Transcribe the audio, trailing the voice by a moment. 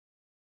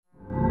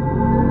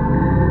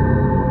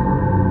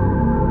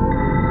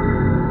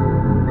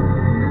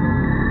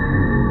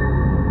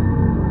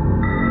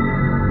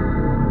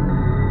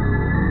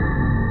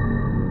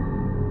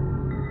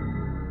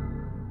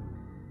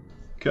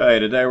Hey,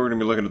 today we're going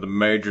to be looking at the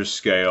major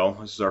scale.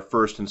 This is our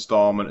first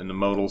installment in the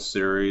modal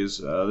series.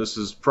 This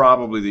is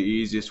probably the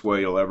easiest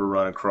way you'll ever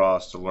run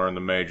across to learn the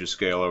major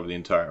scale over the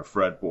entire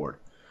fretboard.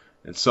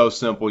 It's so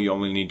simple you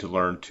only need to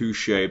learn two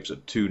shapes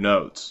of two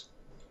notes.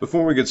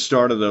 Before we get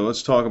started though,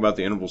 let's talk about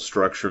the interval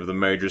structure of the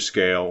major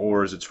scale,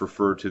 or as it's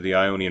referred to, the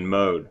Ionian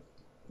mode.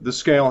 This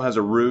scale has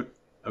a root,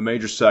 a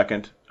major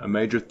second, a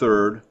major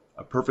third,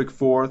 a perfect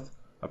fourth,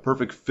 a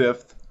perfect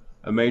fifth,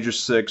 a major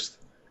sixth,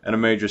 and a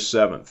major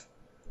seventh.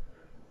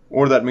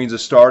 Or that means a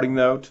starting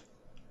note,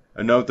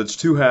 a note that's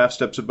 2 half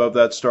steps above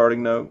that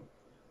starting note,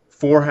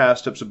 4 half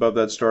steps above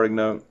that starting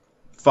note,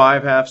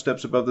 5 half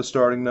steps above the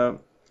starting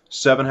note,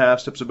 7 half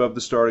steps above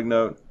the starting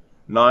note,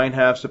 9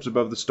 half steps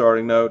above the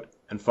starting note,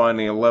 and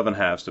finally 11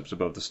 half steps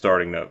above the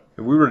starting note.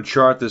 If we were to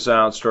chart this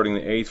out starting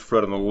the 8th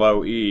fret on the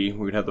low E, we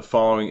would have the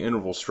following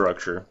interval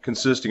structure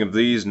consisting of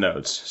these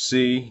notes: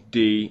 C,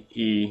 D,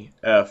 E,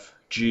 F,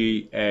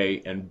 G,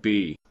 A, and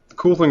B. The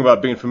cool thing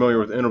about being familiar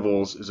with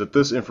intervals is that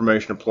this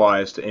information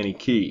applies to any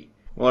key.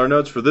 Well, our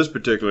notes for this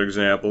particular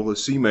example, the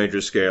C major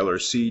scale, are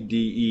C,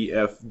 D, E,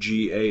 F,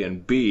 G, A,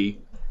 and B.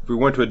 If we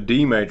went to a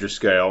D major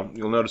scale,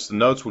 you'll notice the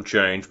notes will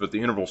change, but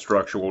the interval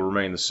structure will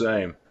remain the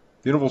same.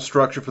 The interval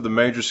structure for the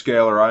major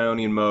scale or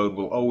Ionian mode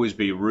will always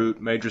be root,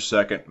 major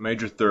second,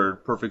 major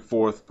third, perfect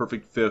fourth,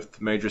 perfect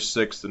fifth, major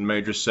sixth, and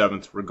major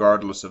seventh,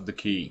 regardless of the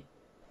key.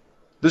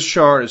 This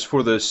chart is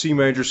for the C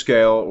major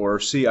scale or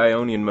C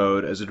Ionian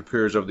mode as it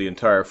appears over the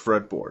entire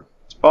fretboard.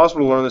 It's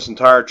possible to learn this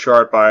entire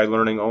chart by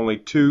learning only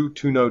two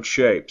two-note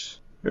shapes.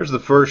 Here's the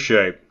first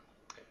shape.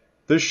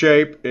 This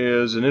shape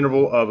is an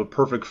interval of a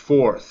perfect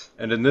fourth,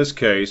 and in this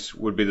case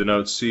would be the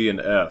notes C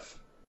and F.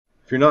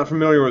 If you're not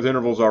familiar with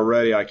intervals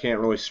already, I can't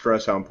really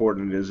stress how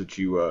important it is that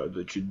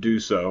you do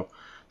so.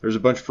 There's a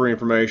bunch of free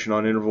information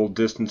on interval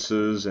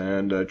distances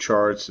and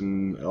charts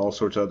and all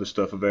sorts of other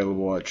stuff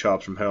available at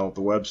Chops from Hell at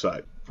the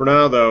website. For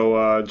now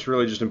though, it's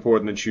really just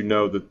important that you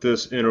know that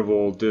this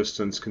interval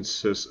distance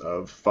consists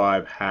of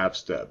 5 half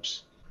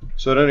steps.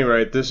 So at any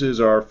rate, this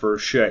is our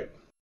first shape.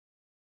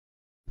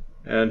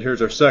 And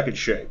here's our second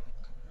shape.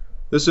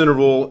 This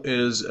interval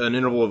is an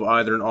interval of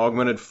either an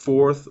augmented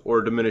fourth or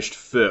a diminished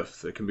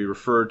fifth. It can be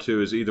referred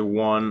to as either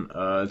one.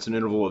 It's an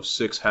interval of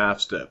 6 half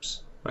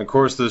steps. Of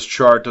course, this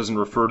chart doesn't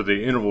refer to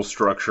the interval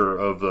structure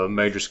of the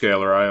major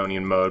scale or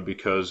Ionian mode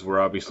because we're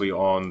obviously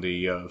on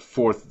the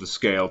fourth of the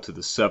scale to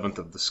the seventh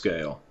of the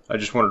scale. I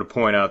just wanted to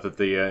point out that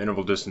the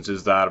interval distance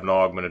is that of an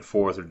augmented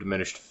fourth or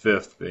diminished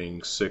fifth,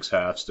 being 6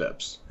 half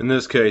steps. In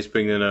this case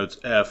being the notes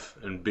F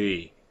and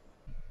B.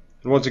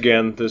 And once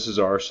again, this is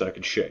our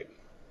second shape.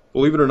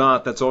 Believe it or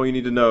not, that's all you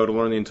need to know to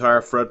learn the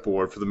entire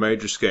fretboard for the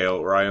major scale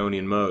or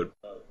Ionian mode.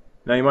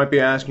 Now you might be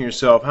asking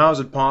yourself, how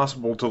is it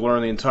possible to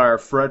learn the entire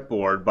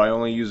fretboard by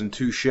only using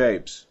two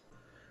shapes?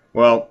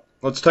 Well,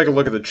 let's take a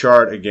look at the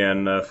chart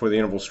again for the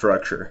interval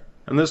structure.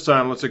 And this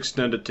time let's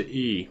extend it to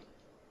E.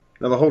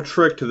 Now the whole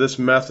trick to this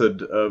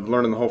method of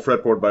learning the whole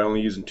fretboard by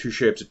only using two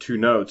shapes of two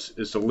notes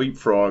is to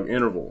leapfrog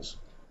intervals.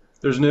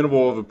 There's an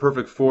interval of a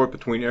perfect fourth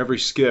between every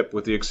skip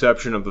with the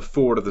exception of the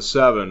 4 to the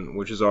 7,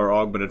 which is our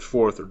augmented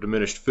fourth or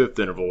diminished fifth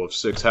interval of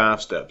 6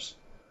 half steps.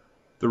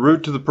 The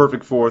root to the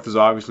perfect fourth is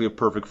obviously a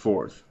perfect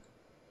fourth.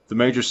 The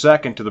major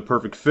second to the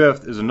perfect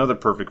fifth is another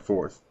perfect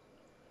fourth.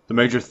 The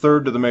major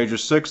third to the major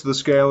sixth of the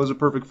scale is a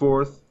perfect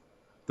fourth.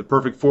 The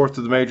perfect fourth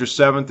to the major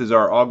seventh is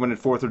our augmented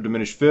fourth or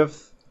diminished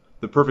fifth.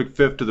 The perfect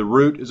fifth to the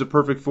root is a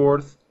perfect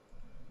fourth.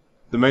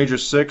 The major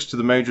sixth to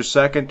the major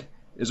second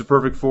is a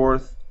perfect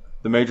fourth.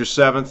 The major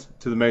seventh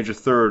to the major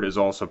third is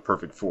also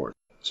perfect fourth.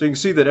 So you can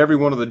see that every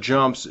one of the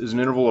jumps is an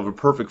interval of a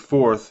perfect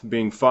fourth,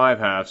 being 5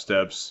 half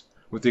steps,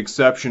 with the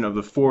exception of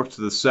the fourth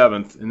to the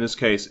seventh, in this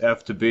case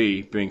F to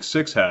B, being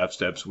 6 half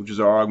steps, which is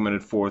our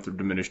augmented fourth or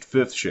diminished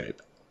fifth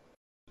shape.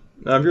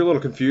 Now if you're a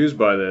little confused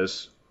by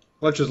this,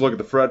 let's just look at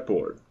the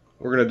fretboard.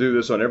 We're going to do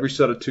this on every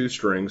set of 2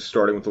 strings,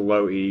 starting with the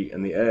low E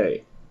and the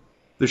A.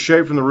 The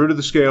shape from the root of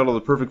the scale to the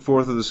perfect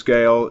fourth of the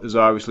scale is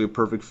obviously a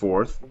perfect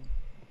fourth.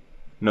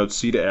 Note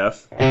C to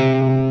F.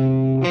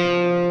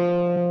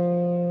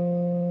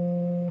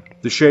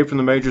 The shape from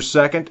the major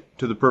second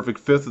to the perfect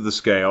fifth of the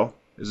scale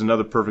is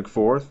another perfect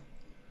fourth.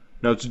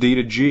 Notes D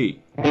to G.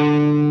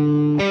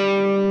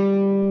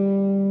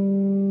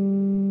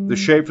 The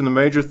shape from the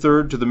major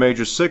third to the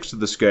major sixth of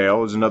the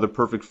scale is another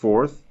perfect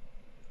fourth.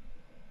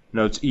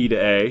 Notes E to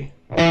A.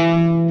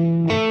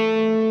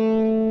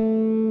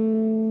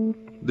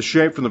 The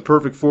shape from the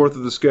perfect fourth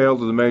of the scale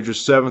to the major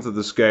seventh of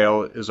the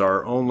scale is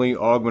our only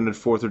augmented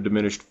fourth or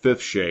diminished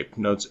fifth shape.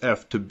 Notes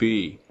F to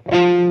B. The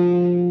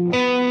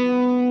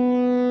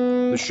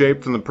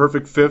shape from the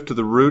perfect fifth to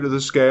the root of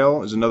the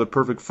scale is another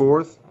perfect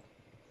fourth.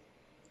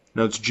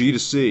 Notes G to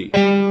C.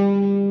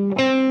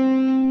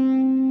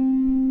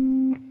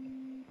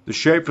 The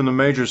shape from the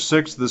major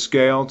sixth of the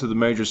scale to the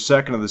major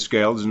second of the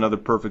scale is another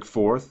perfect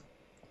fourth.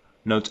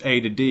 Notes A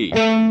to D.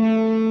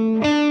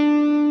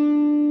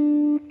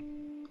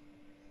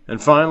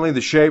 And finally,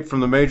 the shape from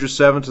the major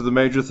seventh to the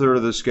major third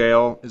of the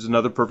scale is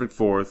another perfect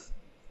fourth,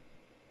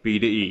 B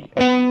to E.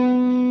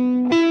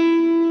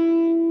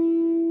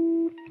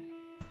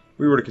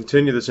 we were to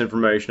continue this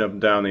information up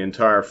and down the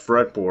entire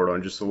fretboard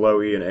on just the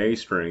low E and A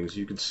strings,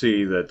 you could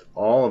see that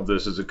all of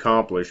this is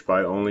accomplished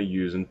by only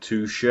using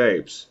two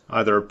shapes,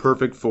 either a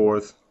perfect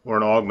fourth or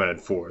an augmented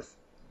fourth.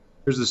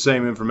 Here's the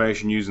same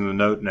information using the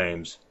note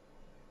names.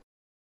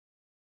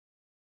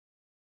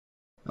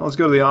 Now let's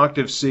go to the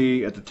octave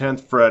C at the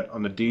 10th fret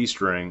on the D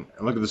string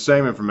and look at the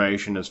same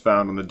information as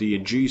found on the D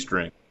and G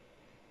string.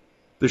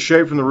 The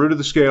shape from the root of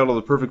the scale to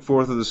the perfect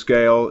fourth of the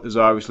scale is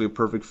obviously a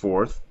perfect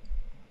fourth.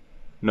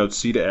 Note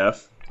C to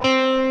F.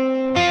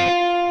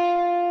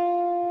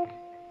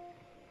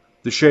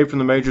 The shape from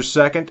the major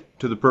second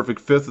to the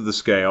perfect fifth of the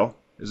scale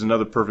is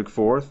another perfect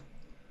fourth.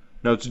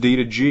 Notes D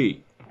to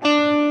G.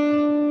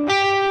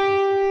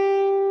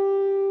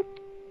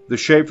 The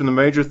shape from the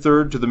major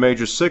third to the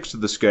major sixth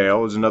of the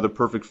scale is another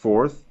perfect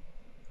fourth.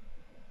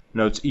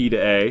 Notes E to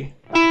A.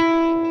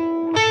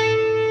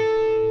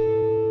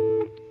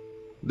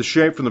 The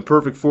shape from the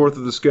perfect fourth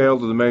of the scale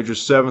to the major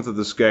seventh of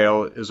the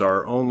scale is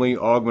our only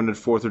augmented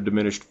fourth or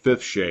diminished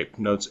fifth shape.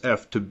 Notes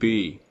F to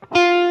B.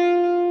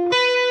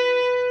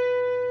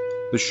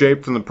 The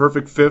shape from the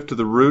perfect fifth to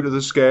the root of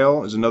the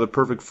scale is another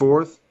perfect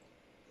fourth.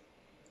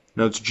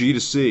 Notes G to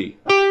C.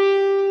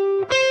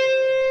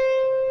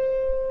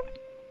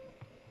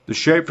 The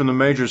shape from the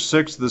major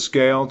sixth of the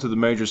scale to the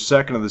major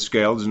second of the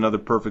scale is another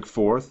perfect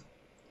fourth.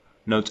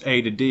 Notes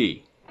A to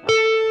D.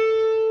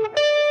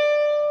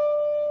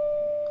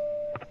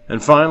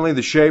 And finally,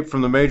 the shape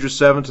from the major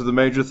seventh to the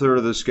major third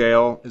of the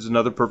scale is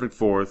another perfect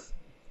fourth,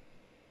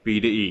 B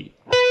to E.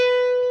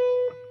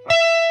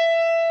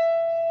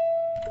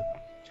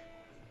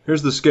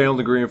 Here's the scale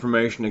degree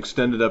information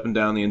extended up and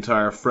down the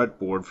entire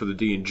fretboard for the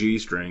D and G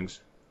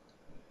strings.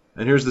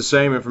 And here's the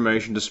same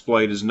information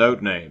displayed as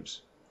note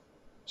names.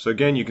 So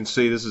again, you can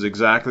see this is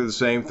exactly the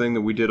same thing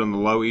that we did on the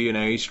low E and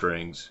A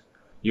strings.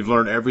 You've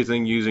learned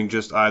everything using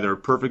just either a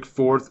perfect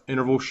fourth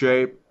interval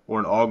shape or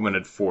an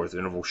augmented fourth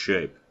interval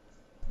shape.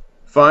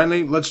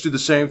 Finally, let's do the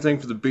same thing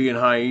for the B and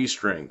high E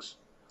strings.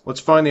 Let's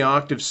find the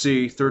octave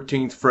C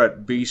 13th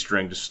fret B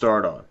string to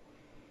start on.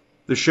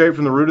 The shape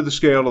from the root of the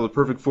scale to the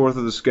perfect fourth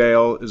of the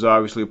scale is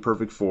obviously a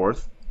perfect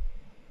fourth.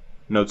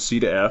 Note C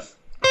to F.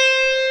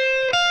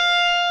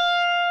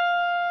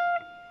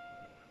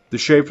 The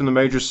shape from the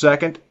major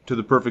second to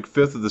the perfect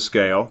fifth of the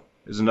scale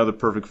is another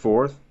perfect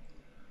fourth.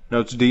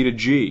 Notes D to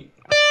G.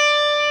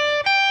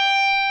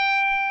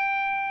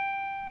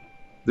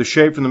 The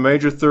shape from the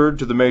major third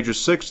to the major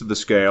sixth of the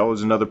scale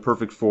is another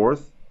perfect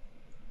fourth.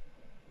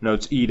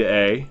 Notes E to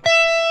A.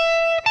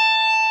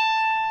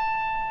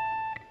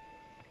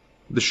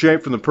 The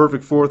shape from the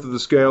perfect fourth of the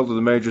scale to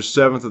the major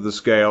seventh of the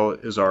scale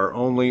is our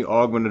only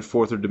augmented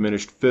fourth or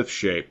diminished fifth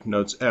shape.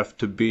 Notes F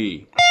to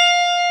B.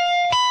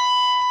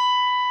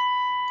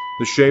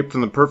 The shape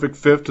from the perfect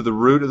fifth to the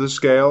root of the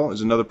scale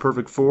is another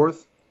perfect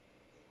fourth.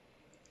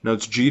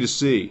 Notes G to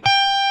C.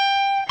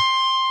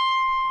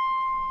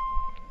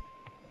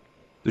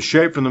 The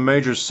shape from the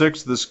major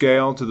sixth of the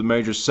scale to the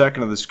major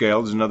second of the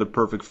scale is another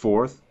perfect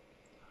fourth.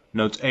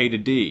 Notes A to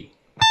D.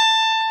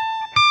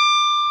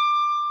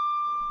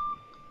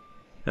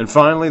 And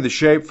finally, the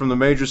shape from the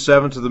major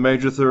seventh to the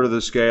major third of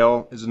the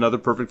scale is another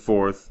perfect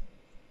fourth,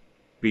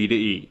 B to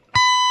E.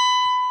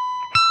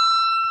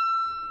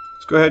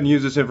 Let's go ahead and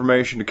use this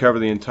information to cover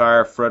the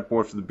entire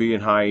fretboard for the B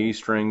and high E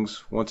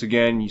strings. Once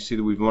again, you see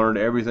that we've learned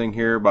everything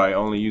here by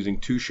only using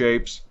two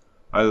shapes,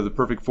 either the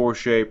perfect fourth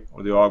shape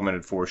or the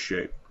augmented fourth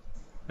shape.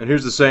 And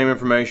here's the same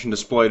information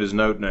displayed as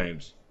note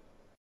names.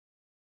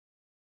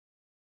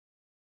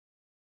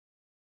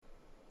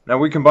 Now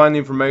we combine the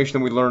information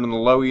that we learned in the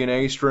low E and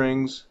A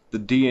strings, the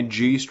D and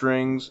G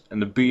strings,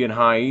 and the B and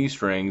high E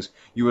strings.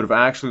 You would have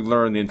actually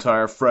learned the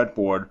entire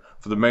fretboard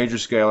for the major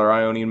scalar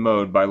Ionian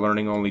mode by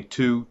learning only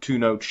two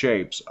two-note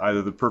shapes,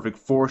 either the perfect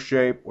fourth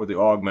shape or the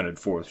augmented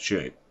fourth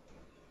shape.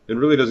 It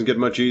really doesn't get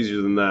much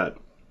easier than that.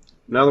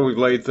 Now that we've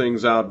laid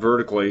things out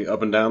vertically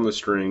up and down the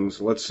strings,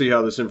 let's see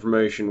how this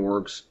information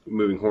works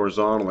moving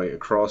horizontally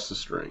across the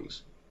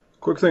strings.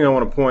 Quick thing I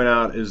want to point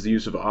out is the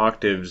use of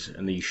octaves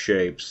in these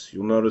shapes.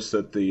 You'll notice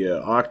that the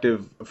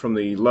octave from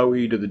the low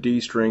E to the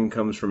D string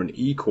comes from an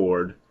E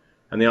chord,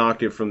 and the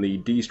octave from the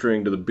D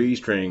string to the B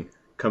string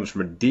comes from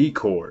a D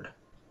chord.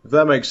 If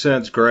that makes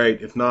sense,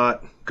 great. If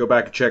not, go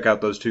back and check out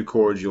those two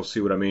chords, you'll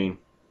see what I mean.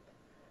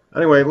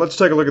 Anyway, let's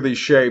take a look at these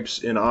shapes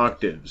in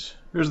octaves.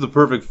 Here's the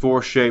perfect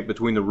fourth shape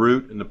between the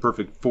root and the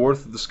perfect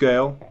fourth of the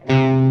scale.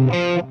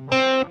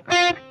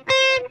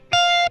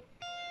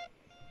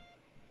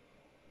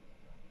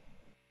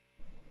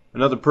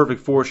 Another perfect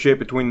fourth shape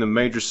between the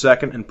major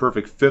second and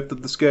perfect fifth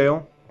of the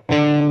scale.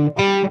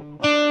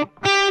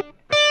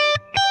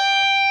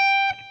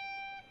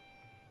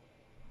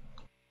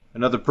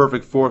 Another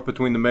perfect fourth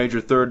between the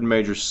major third and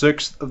major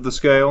sixth of the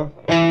scale.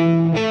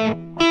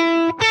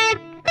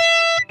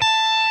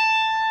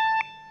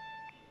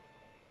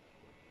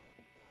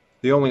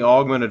 The only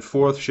augmented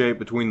fourth shape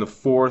between the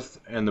fourth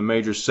and the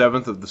major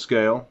seventh of the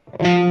scale.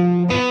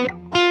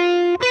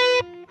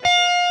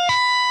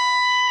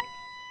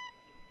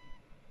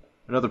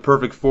 Another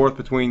perfect fourth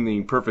between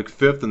the perfect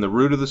fifth and the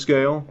root of the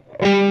scale.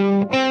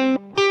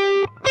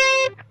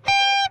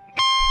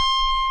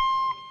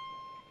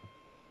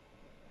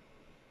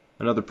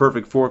 Another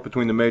perfect fourth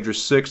between the major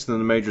sixth and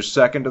the major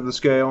second of the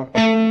scale.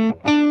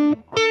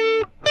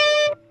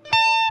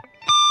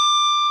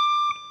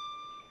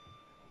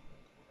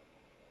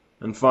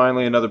 And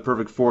finally, another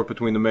perfect fourth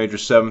between the major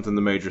seventh and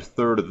the major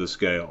third of the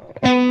scale.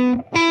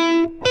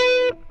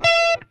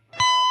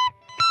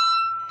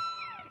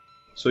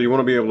 So you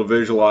want to be able to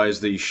visualize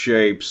these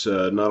shapes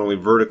not only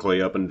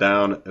vertically up and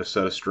down a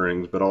set of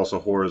strings, but also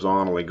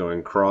horizontally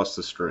going across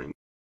the string.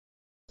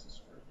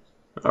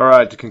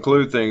 Alright, to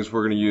conclude things,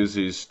 we're going to use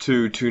these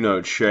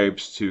two-note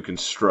shapes to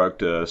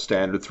construct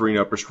standard 3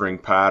 upper string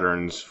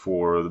patterns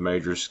for the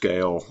major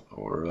scale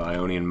or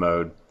Ionian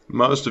mode.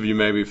 Most of you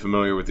may be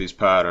familiar with these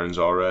patterns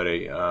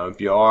already.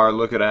 If you are,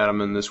 looking at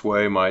them in this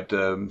way might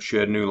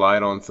shed new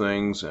light on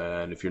things,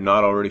 and if you're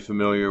not already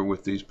familiar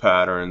with these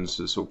patterns,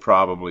 this will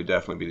probably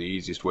definitely be the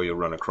easiest way you'll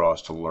run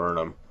across to learn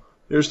them.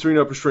 Here's 3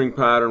 upper string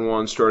pattern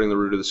 1 starting the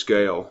root of the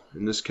scale.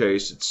 In this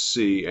case it's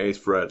C, 8th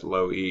fret,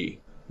 low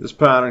E. This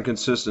pattern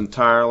consists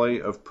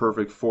entirely of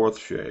perfect fourth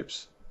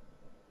shapes.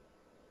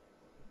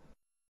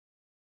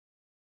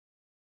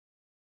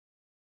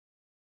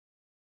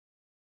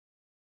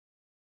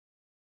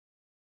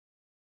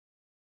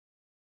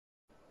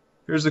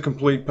 Here's the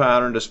complete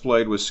pattern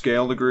displayed with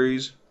scale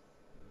degrees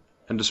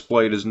and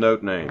displayed as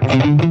note names.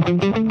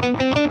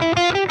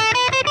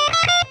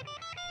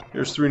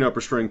 Here's 3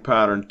 upper string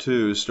pattern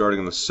 2 starting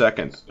in the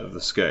second of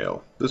the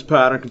scale. This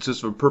pattern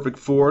consists of a perfect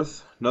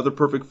fourth, another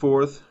perfect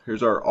fourth,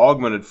 here's our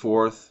augmented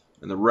fourth,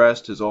 and the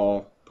rest is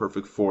all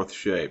perfect fourth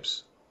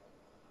shapes.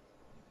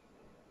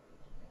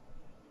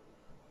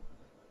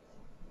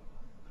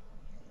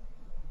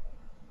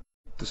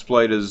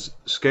 Displayed as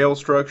scale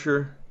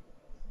structure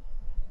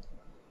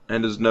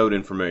and as note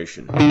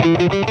information.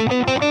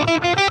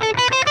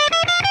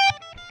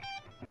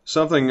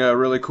 Something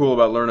really cool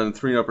about learning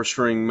 3 upper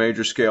string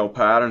major scale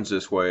patterns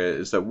this way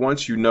is that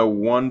once you know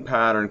one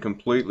pattern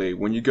completely,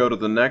 when you go to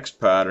the next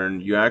pattern,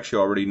 you actually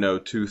already know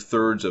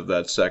 2/3 of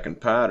that second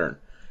pattern.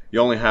 You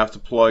only have to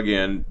plug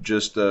in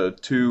just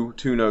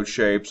two-note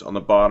shapes on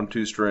the bottom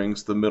 2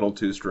 strings, the middle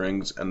 2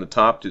 strings, and the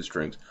top 2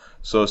 strings.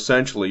 So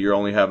essentially you're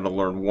only having to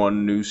learn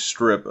one new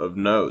strip of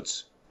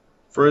notes.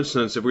 For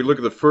instance, if we look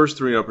at the first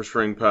 3 upper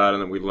string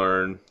pattern that we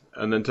learned,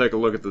 and then take a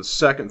look at the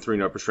second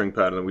 3 upper string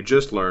pattern that we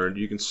just learned,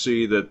 you can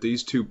see that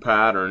these two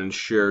patterns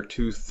share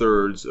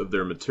 2/3 of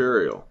their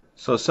material.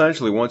 So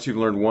essentially, once you've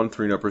learned one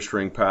 3 upper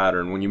string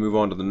pattern, when you move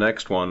on to the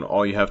next one,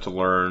 all you have to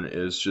learn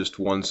is just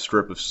one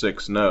strip of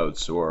 6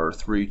 notes, or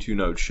 3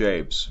 2-note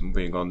shapes,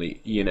 moving on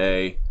the E and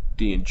A,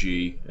 D and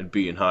G, and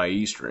B and high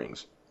E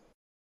strings.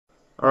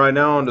 Alright,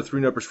 now on to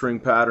 3 upper string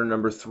pattern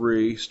number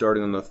 3,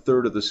 starting on the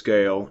third of the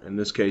scale, in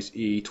this case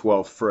E,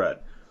 12th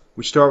fret.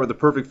 We start with the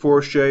perfect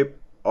fourth shape,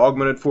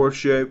 augmented fourth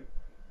shape,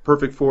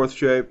 perfect fourth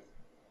shape,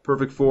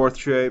 perfect fourth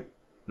shape,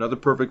 another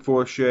perfect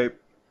fourth shape,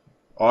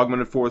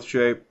 augmented fourth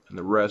shape, and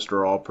the rest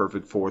are all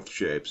perfect fourth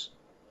shapes.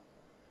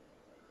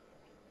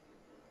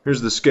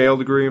 Here's the scale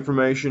degree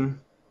information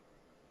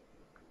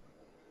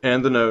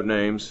and the note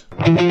names.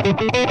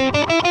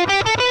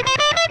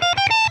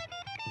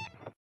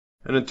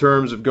 And in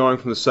terms of going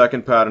from the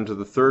second pattern to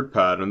the third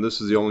pattern, this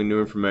is the only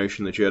new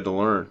information that you had to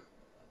learn.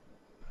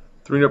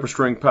 3 upper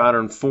string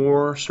pattern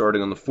 4,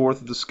 starting on the 4th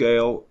of the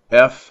scale,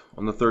 F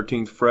on the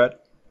 13th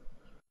fret.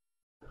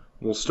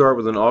 We'll start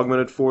with an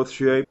augmented fourth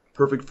shape,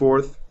 perfect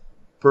fourth,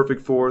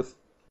 perfect fourth,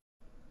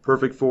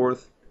 perfect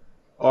fourth,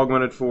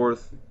 augmented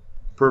fourth,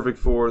 perfect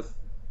fourth,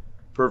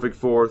 perfect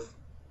fourth,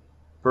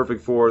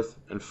 perfect fourth,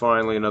 and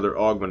finally another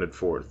augmented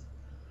fourth.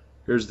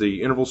 Here's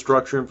the interval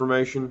structure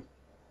information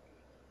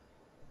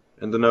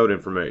and the note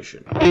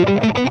information.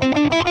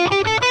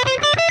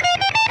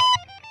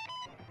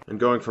 And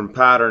going from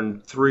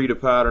pattern 3 to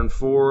pattern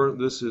 4,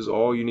 this is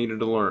all you needed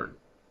to learn.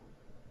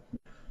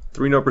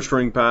 3 upper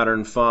string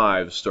pattern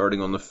 5,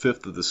 starting on the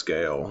 5th of the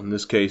scale, in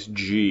this case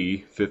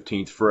G,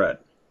 15th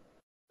fret.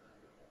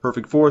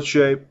 Perfect fourth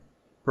shape,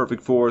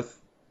 perfect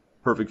fourth,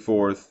 perfect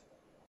fourth,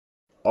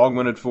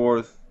 augmented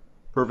fourth,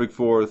 perfect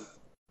fourth,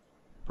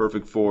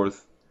 perfect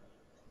fourth,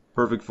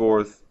 perfect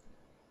fourth,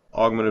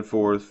 augmented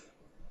fourth,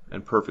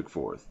 and perfect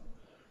fourth.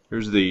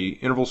 Here's the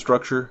interval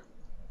structure,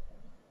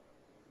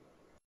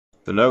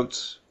 the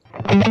notes,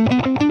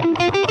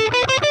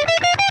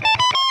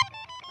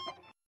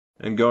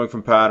 and going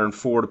from pattern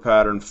 4 to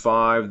pattern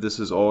 5, this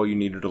is all you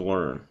needed to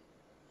learn.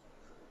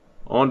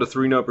 On to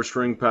 3 upper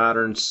string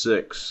pattern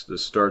 6.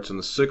 This starts on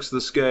the 6th of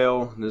the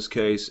scale, in this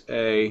case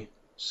A,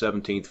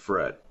 17th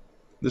fret.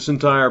 This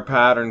entire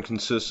pattern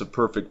consists of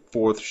perfect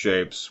fourth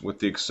shapes with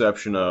the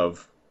exception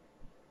of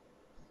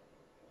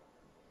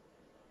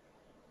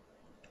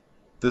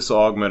this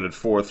augmented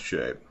fourth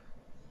shape.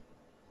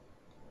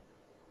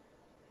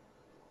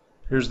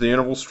 Here's the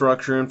interval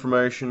structure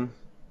information,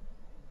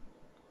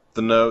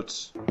 the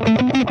notes,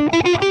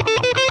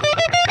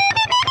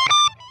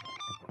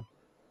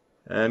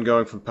 and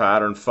going from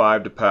pattern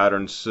 5 to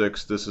pattern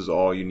 6, this is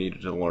all you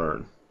needed to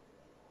learn.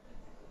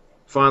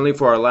 Finally,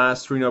 for our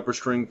last 3 upper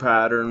string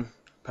pattern,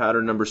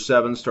 pattern number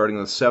 7, starting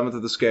on the 7th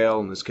of the scale,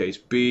 in this case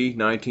B,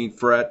 19th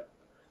fret.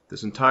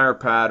 This entire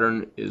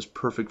pattern is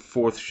perfect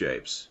fourth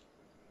shapes.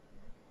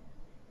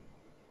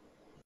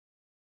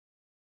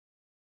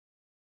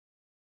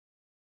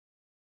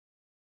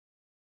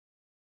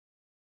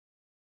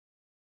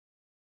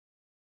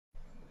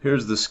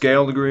 Here's the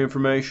scale degree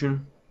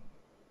information,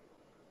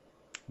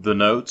 the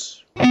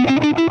notes,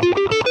 and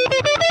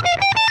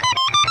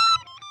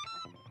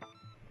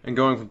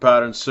going from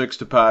pattern 6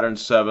 to pattern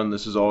 7,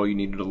 this is all you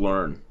needed to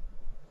learn.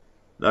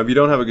 Now if you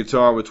don't have a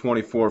guitar with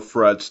 24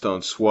 frets,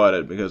 don't sweat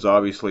it, because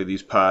obviously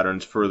these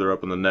patterns further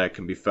up in the neck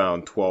can be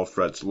found 12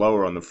 frets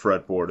lower on the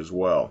fretboard as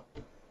well.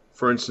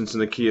 For instance, in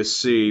the key of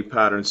C,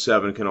 pattern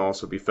 7 can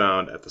also be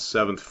found at the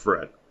 7th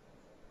fret.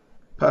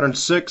 Pattern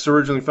 6,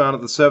 originally found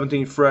at the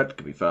 17th fret,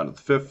 can be found at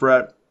the 5th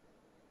fret.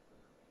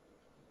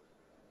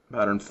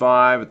 Pattern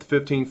 5 at the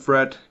 15th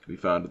fret can be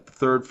found at the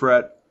 3rd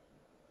fret.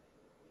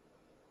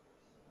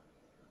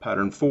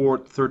 Pattern 4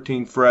 at the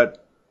 13th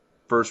fret,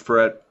 1st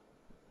fret.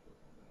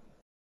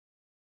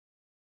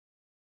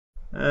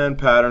 And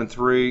pattern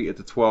 3 at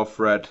the 12th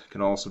fret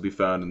can also be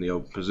found in the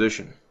open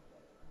position.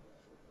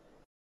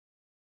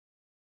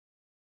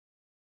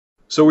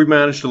 So we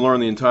managed to learn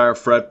the entire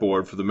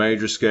fretboard for the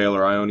major scale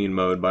or Ionian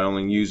mode by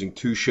only using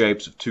two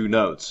shapes of two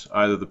notes,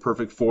 either the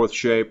perfect fourth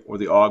shape or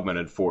the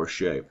augmented fourth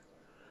shape.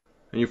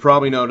 And you've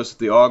probably noticed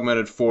that the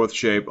augmented fourth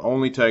shape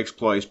only takes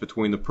place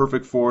between the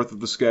perfect fourth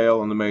of the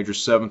scale and the major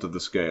seventh of the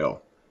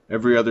scale.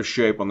 Every other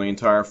shape on the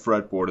entire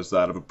fretboard is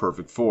that of a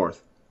perfect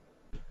fourth.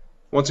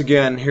 Once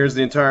again, here's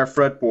the entire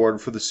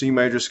fretboard for the C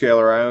major scale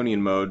or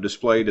Ionian mode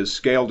displayed as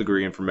scale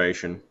degree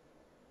information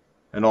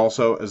and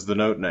also as the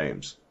note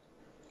names.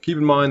 Keep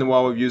in mind that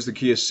while we've used the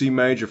key of C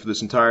major for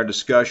this entire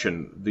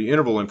discussion, the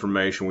interval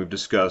information we've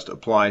discussed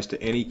applies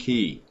to any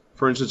key.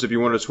 For instance, if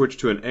you want to switch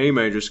to an A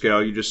major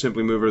scale, you just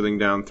simply move everything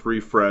down 3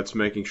 frets,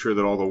 making sure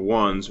that all the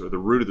ones, or the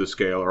root of the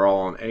scale, are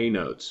all on A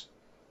notes,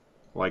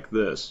 like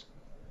this.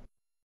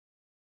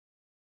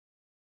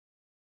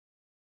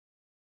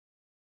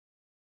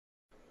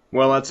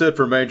 Well, that's it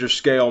for Major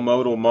Scale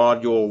Modal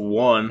Module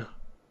 1.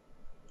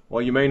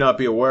 While you may not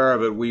be aware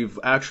of it, we've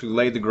actually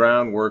laid the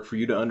groundwork for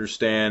you to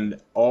understand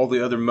all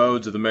the other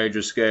modes of the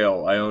major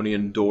scale: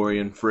 Ionian,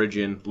 Dorian,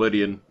 Phrygian,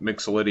 Lydian,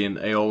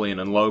 Mixolydian, Aeolian,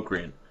 and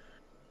Locrian.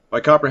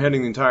 By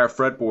comprehending the entire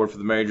fretboard for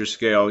the major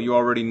scale, you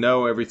already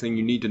know everything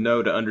you need to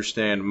know to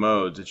understand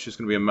modes. It's just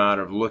going to be a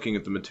matter of looking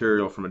at the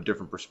material from a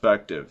different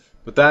perspective.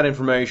 But that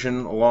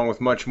information, along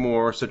with much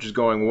more, such as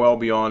going well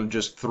beyond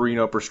just 3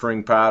 upper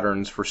string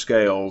patterns for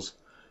scales,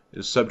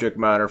 is subject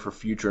matter for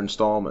future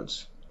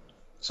installments.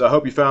 So I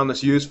hope you found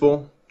this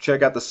useful.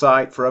 Check out the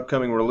site for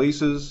upcoming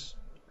releases,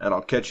 and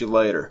I'll catch you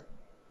later.